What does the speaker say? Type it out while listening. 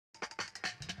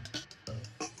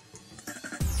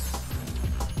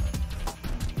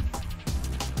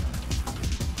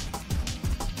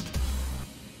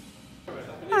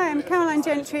I'm Caroline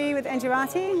Gentry with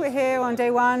Engerati. We're here on day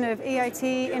one of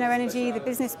EIT InnoEnergy, the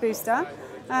business booster.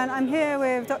 And I'm here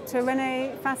with Dr.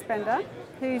 Rene Fassbender,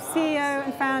 who's CEO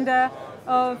and founder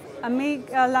of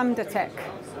OmegaLambdaTec.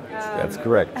 That's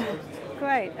correct.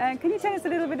 Great. Can you tell us a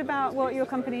little bit about what your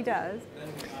company does?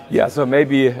 Yeah, so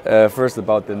maybe first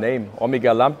about the name.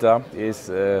 Omega Lambda is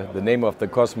the name of the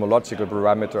cosmological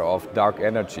parameter of dark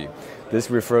energy.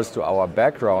 This refers to our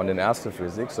background in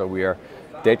astrophysics. So we are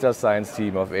data science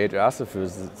team of 8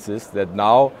 astrophysicists that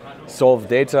now solve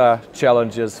data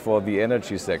challenges for the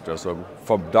energy sector. So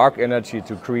from dark energy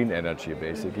to green energy,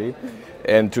 basically.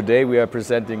 And today we are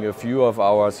presenting a few of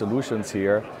our solutions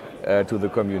here to the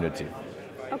community.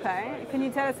 Okay, can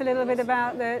you tell us a little bit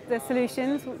about the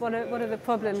solutions? What are the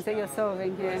problems that you're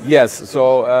solving here? Yes,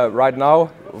 so right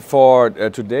now for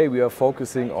today we are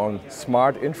focusing on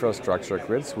smart infrastructure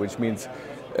grids, which means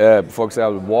for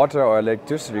example water or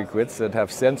electricity grids that have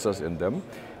sensors in them.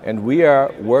 And we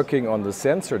are working on the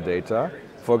sensor data,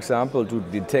 for example, to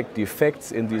detect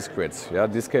defects in these grids. Yeah,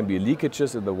 this can be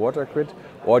leakages in the water grid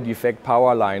or defect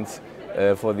power lines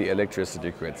for the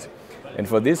electricity grids. And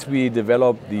for this we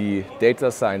develop the data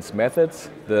science methods,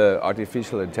 the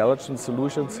artificial intelligence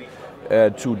solutions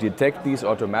to detect these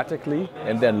automatically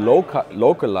and then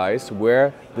localize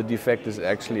where the defect is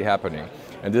actually happening.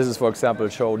 And this is, for example,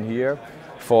 shown here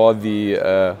for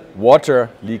the water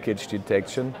leakage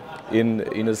detection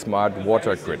in a smart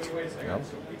water grid. Yeah.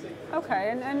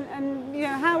 Okay, and you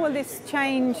know, how will this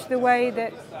change the way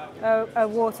that a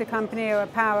water company or a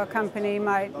power company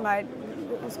might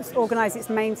organize its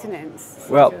maintenance?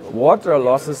 Well, water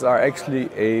losses are actually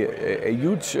a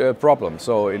huge problem.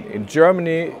 So in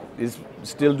Germany is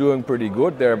still doing pretty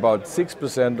good. There about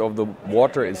 6% of the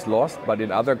water is lost, but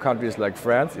in other countries like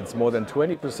France, it's more than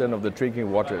 20% of the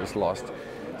drinking water is lost.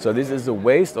 So this is a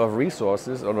waste of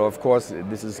resources, and of course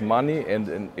this is money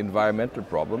and environmental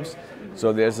problems.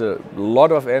 So there's a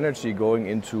lot of energy going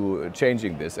into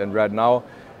changing this, and right now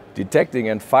detecting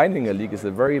and finding a leak is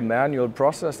a very manual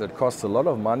process that costs a lot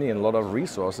of money and a lot of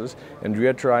resources, and we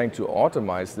are trying to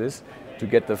automate this to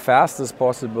get the fastest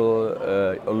possible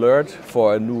alert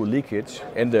for a new leakage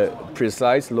and the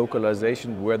precise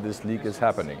localization where this leak is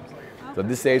happening. So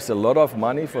this saves a lot of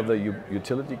money for the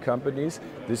utility companies.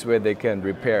 This way they can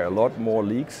repair a lot more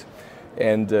leaks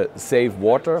and save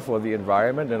water for the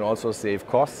environment and also save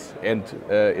costs and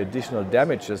additional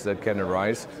damages that can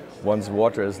arise once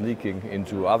water is leaking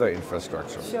into other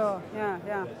infrastructure. Sure,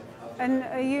 yeah. And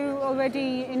are you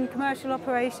already in commercial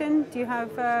operation? Do you have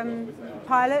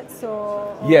pilots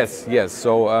or? Yes.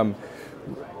 So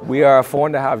we are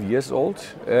 4.5 years old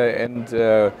and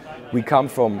we come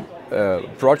from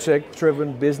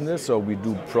project-driven business, so we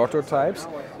do prototypes,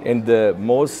 and the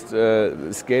most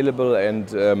scalable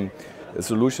and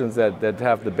solutions that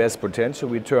have the best potential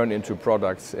we turn into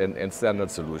products and standard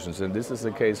solutions, and this is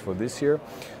the case for this year.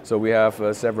 So we have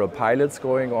several pilots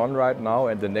going on right now,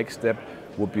 and the next step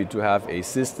would be to have a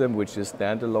system which is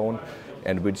standalone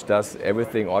and which does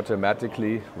everything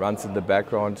automatically, runs in the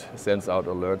background, sends out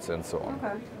alerts and so on.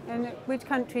 Okay. And which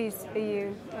countries are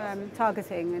you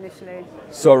targeting initially?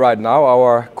 So right now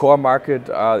our core market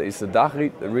is the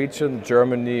DACH region,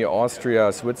 Germany,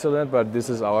 Austria, Switzerland, but this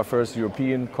is our first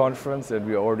European conference and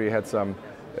we already had some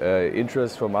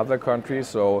interest from other countries.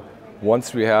 So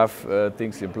once we have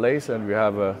things in place and we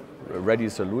have a ready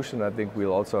solution, I think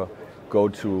we'll also go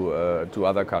to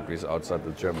other countries outside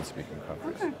the German-speaking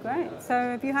countries. Okay, great. So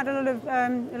have you had a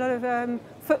lot of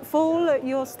footfall at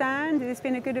your stand? Has this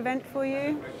been a good event for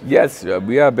you? Yes,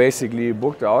 we are basically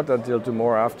booked out until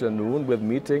tomorrow afternoon with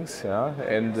meetings, yeah?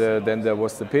 And then there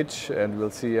was the pitch, and we'll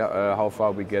see how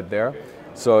far we get there.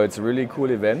 So it's a really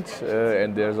cool event,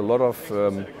 and there's a lot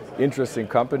of interesting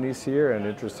companies here and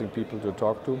interesting people to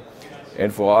talk to.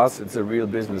 And for us, it's a real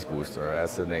business booster,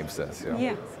 as the name says. Yeah.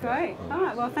 Yes, great. All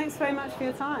right, well, thanks very much for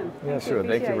your time. Yeah, sure.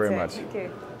 Thank you very much. Thank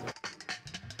you.